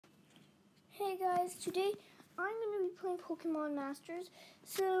Hey guys, today I'm going to be playing Pokémon Masters.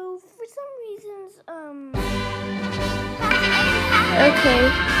 So, for some reasons, okay.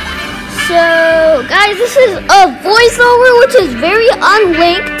 So, guys, this is a voiceover which is very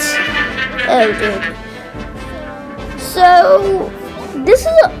unlinked. Oh, dude. So, this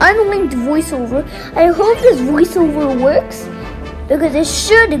is an unlinked voiceover. I hope this voiceover works because it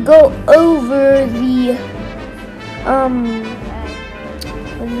should go over the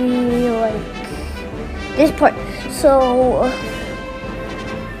this part. So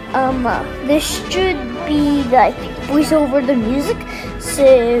this should be like voice over the music. So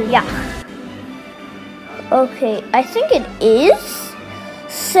yeah. Okay, I think it is.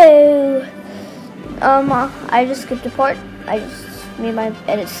 So I just skipped a part. I just made my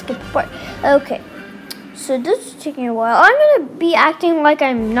edit skip a part. Okay. So this is taking a while. I'm gonna be acting like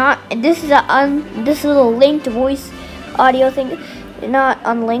I'm not. This is a linked voice audio thing, not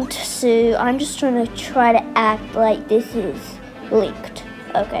unlinked. So I'm just trying to act like this is linked.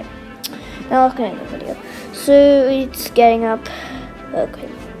 Okay. Now let's get into the video. So it's getting up. Okay.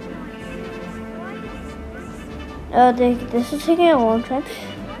 This is taking a long time.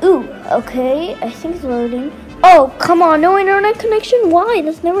 Ooh. Okay. I think it's loading. Oh, come on! No internet connection. Why?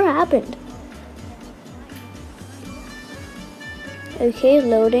 That's never happened. Okay,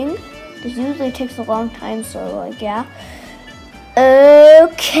 loading. This usually takes a long time, so like, yeah.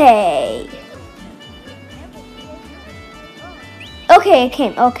 Okay. Okay, it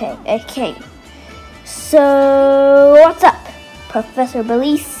came. Okay, it came. So, what's up, Professor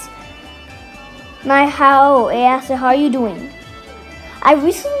Belize? How are you doing? I've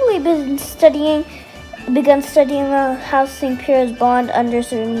recently begun studying how St. Pierre's bond under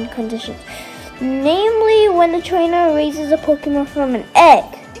certain conditions. Namely, when the trainer raises a Pokemon from an egg.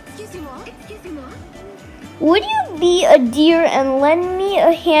 Would you be a dear and lend me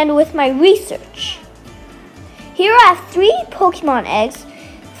a hand with my research? Here I have 3 Pokemon eggs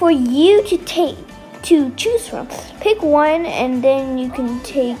for you to choose from. Pick one and then you can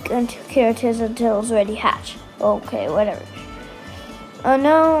take care of it until it's ready to hatch. Okay, whatever.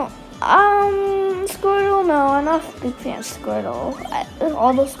 No. Squirtle, no, I'm not a big fan of Squirtle.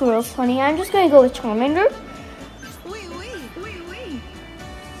 All those Squirtles funny. I'm just gonna go with Charmander.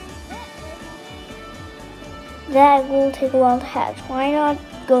 That will take a while to hatch. Why not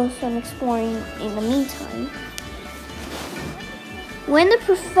go some exploring in the meantime? When the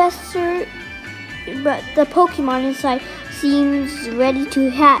the Pokemon inside seems ready to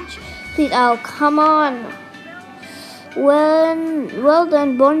hatch, please, oh, come on. Well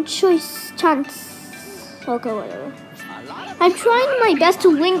done, born choice chance. Okay, whatever. I'm trying my best to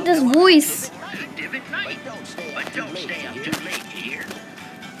link this voice.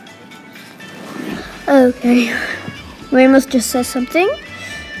 Okay. Ramos just said something.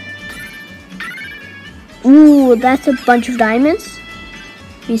 Ooh, that's a bunch of diamonds.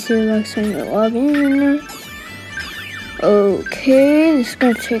 Let me see if I'm starting to log in. Okay, this is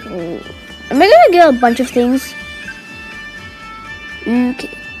gonna take am I gonna get a bunch of things? Okay.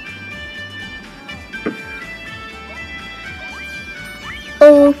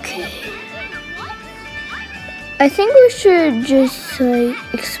 Okay. I think we should just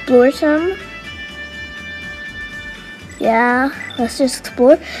explore some. Yeah, let's just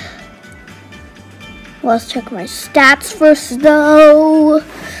explore. Let's check my stats first though.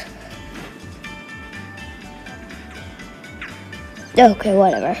 Okay,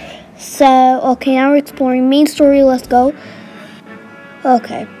 whatever. So, okay, now we're exploring main story, let's go.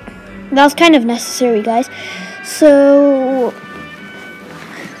 Okay, that was kind of necessary, guys. So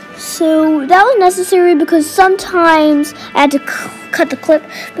that was necessary because sometimes I had to cut the clip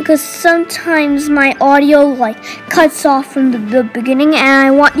because sometimes my audio cuts off from the beginning, and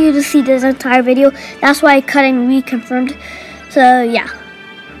I want you to see this entire video. That's why I cut and reconfirmed. So yeah.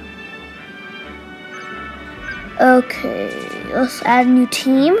 Okay, let's add a new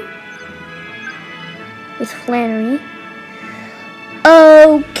team with Flannery.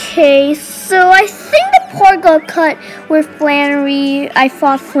 Okay, so I think the part got cut where I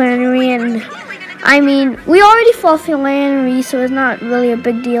fought Flannery, and I mean, we already fought Flannery, so it's not really a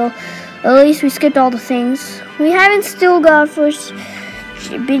big deal. At least we skipped all the things. We haven't still got first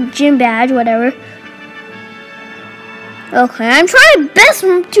gym badge, whatever. Okay, I'm trying my best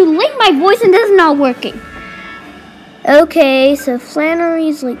to link my voice, and this is not working. Okay, so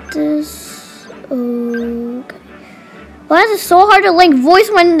Flannery's like this. Okay. Why is it so hard to link voice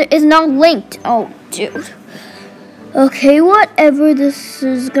when it's not linked? Oh, dude. Okay, whatever. This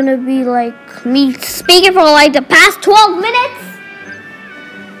is gonna be like me speaking for like the past 12 minutes.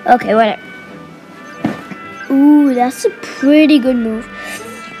 Okay, whatever. Ooh, that's a pretty good move.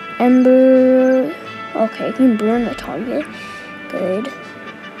 Ember. Okay, I can burn the target. Good.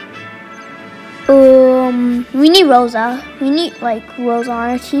 We need Rosa. We need like Rosa on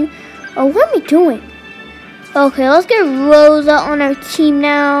our team. Oh, what am I doing? Okay, let's get Rosa on our team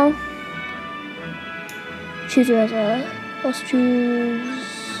now. Choose Rosa. Let's choose.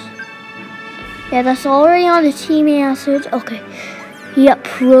 Yeah, that's already on the team answers. Okay.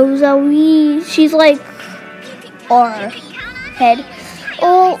 Yep, Rosa. She's like our head.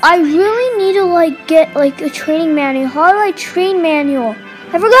 Oh, I really need to like get like a training manual. How do I train manual?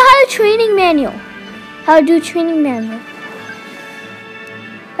 I forgot how to training manual. How to do training manual.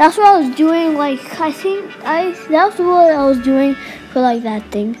 That's what I was doing. Like that's what I was doing for like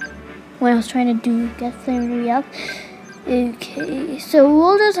that thing when I was trying to get things up. Okay, so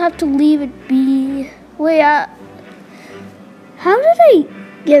we'll just have to leave it be. Wait, how did I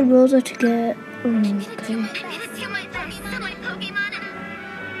get Rosa to get?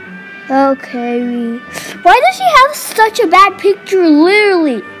 Okay. Why does she have such a bad picture?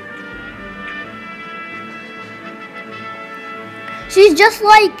 Literally, she's just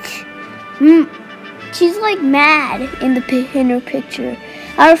like, she's like mad in her picture.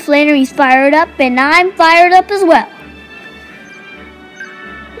 Our Flannery's fired up, and I'm fired up as well.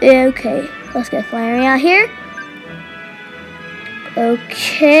 Okay, let's get Flannery out here.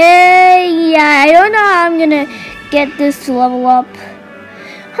 Okay, yeah, I don't know how I'm gonna get this to level up.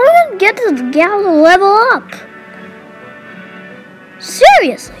 How am I gonna get this gal to level up?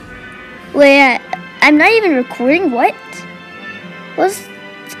 Seriously? Wait, I'm not even recording. What?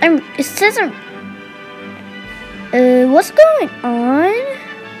 It says what's going on?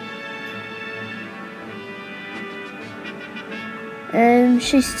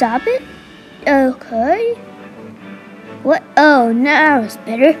 Should I stop it? Okay. What? Oh, now it's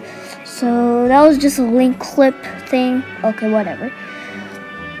better. So that was just a link clip thing. Okay, whatever.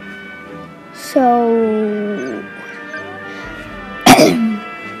 So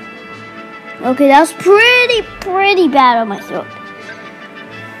okay, that was pretty bad on my throat.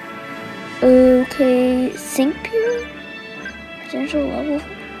 Okay, sync period? Potential level.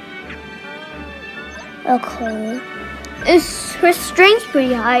 Okay. Her strength's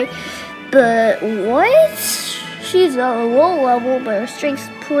pretty high, but what? She's a low level, but her strength's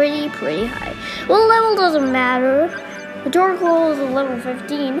pretty high. Well, level doesn't matter. Rhetorical is a level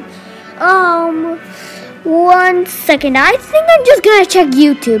 15. 1 second. I think I'm just gonna check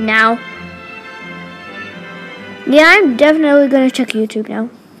YouTube now. Yeah, I'm definitely gonna check YouTube now.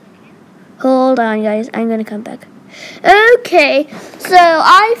 Hold on, guys. I'm gonna come back. Okay, so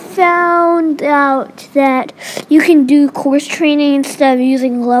I found out that you can do course training instead of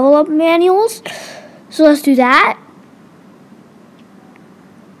using level up manuals. So let's do that.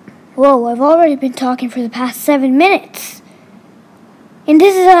 Whoa, I've already been talking for the past 7 minutes. And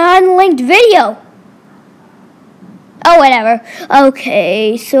this is an unlinked video. Oh, whatever.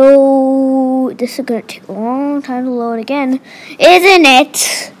 Okay, so this is going to take a long time to load again, isn't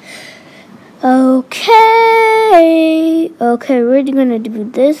it? Okay, we're going to do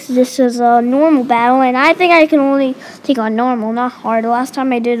this. This is a normal battle, and I think I can only take on normal, not hard. The last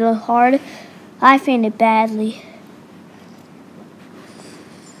time I did a hard, I fainted badly.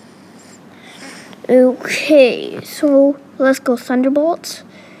 Okay, so let's go Thunderbolts.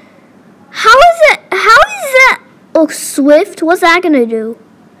 How is that? Oh, Swift. What's that gonna do?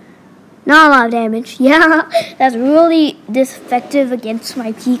 Not a lot of damage. Yeah, that's really effective against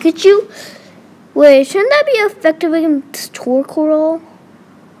my Pikachu. Wait, shouldn't that be effective against Torkoal?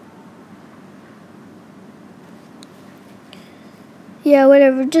 Yeah,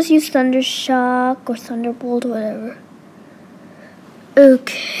 whatever. Just use Thunder Shock or Thunderbolt, whatever.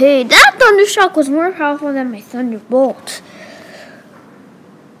 Okay, that Thunder Shock was more powerful than my Thunderbolt.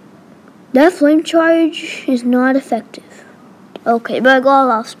 That Flame Charge is not effective. Okay, but I got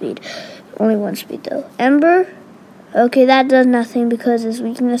off speed. Only 1 speed though. Ember. Okay, that does nothing because its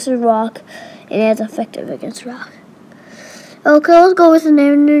weakness is Rock, and it's effective against Rock. Okay, let's go with an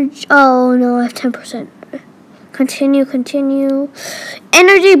energy. Oh no, I have 10%. Continue.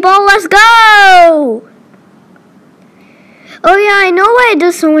 Energy Ball, let's go! Oh yeah, I know why it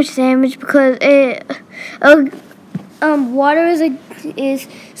does so much damage because water is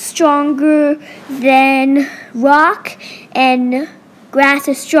stronger than rock, and grass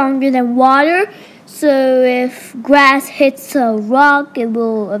is stronger than water. So if grass hits a rock, it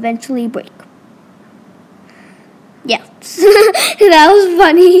will eventually break. Yeah, that was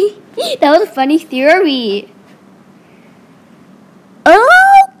funny. That was a funny theory.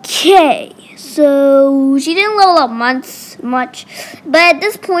 Okay. So she didn't level up much, but at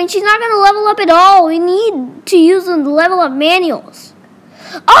this point she's not going to level up at all. We need to use the level up manuals.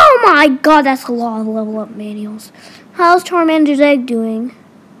 Oh my god, that's a lot of level up manuals. How's Charmander's egg doing?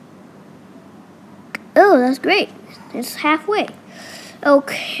 Oh, that's great. It's halfway.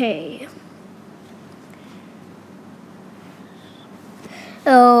 Okay.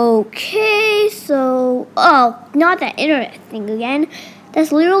 Okay, so... Oh, not that internet thing again.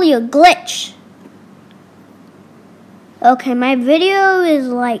 That's literally a glitch. Okay, my video is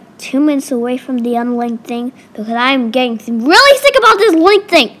like 2 minutes away from the unlinked thing because I'm getting really sick about this link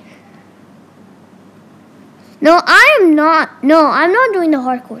thing. No, I am not. No, I'm not doing the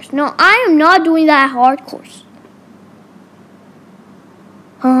hard course. No, I am not doing that hard course.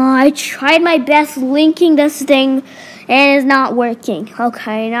 I tried my best linking this thing and it's not working.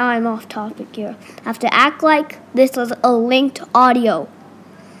 Okay, now I'm off topic here. I have to act like this is a linked audio.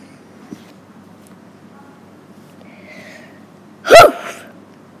 Whew.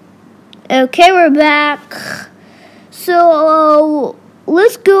 Okay, we're back. So,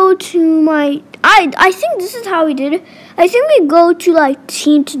 let's go to my... I think this is how we did it. I think we go to, like,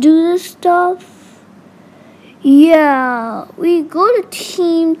 team to do this stuff. Yeah, we go to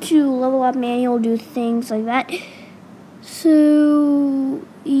team to level up manual, do things like that. So,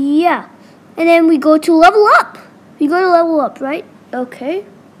 yeah. And then we go to level up. We go to level up, right? Okay.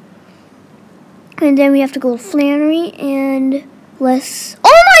 And then we have to go to Flannery and let's...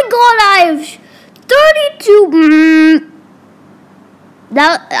 Oh my god, I have 32...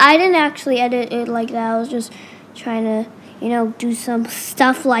 That I didn't actually edit it like that. I was just trying to, you know, do some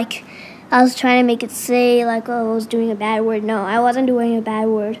stuff like I was trying to make it say like, oh, I was doing a bad word. No, I wasn't doing a bad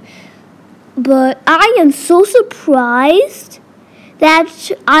word. But I am so surprised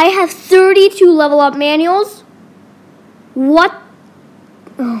that I have 32 level up manuals. What?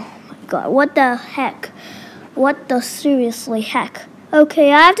 Oh my god, what the heck? What the seriously heck?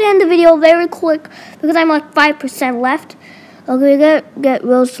 Okay, I have to end the video very quick because I'm like 5% left. Okay, get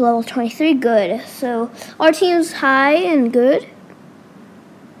Rose to level 23. Good. So our team's high and good.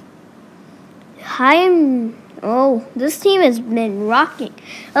 High and... Oh, this team has been rocking.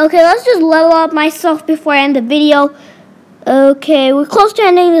 Okay, let's just level up myself before I end the video. Okay, we're close to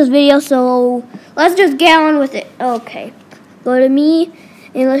ending this video, so let's just get on with it. Okay, go to me,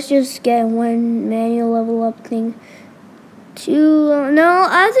 and let's just get one manual level up thing. No,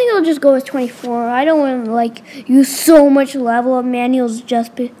 I think I'll just go with 24. I don't want to like use so much level up manuals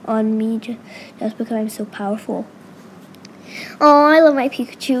just on me, just because I'm so powerful. Oh, I love my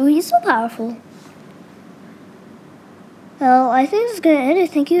Pikachu. He's so powerful. Well, I think this is going to end it.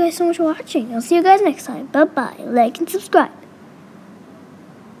 Thank you guys so much for watching. I'll see you guys next time. Bye-bye. Like and subscribe.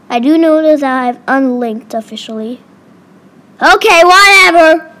 I do notice that I've unlinked officially. Okay,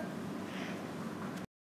 whatever.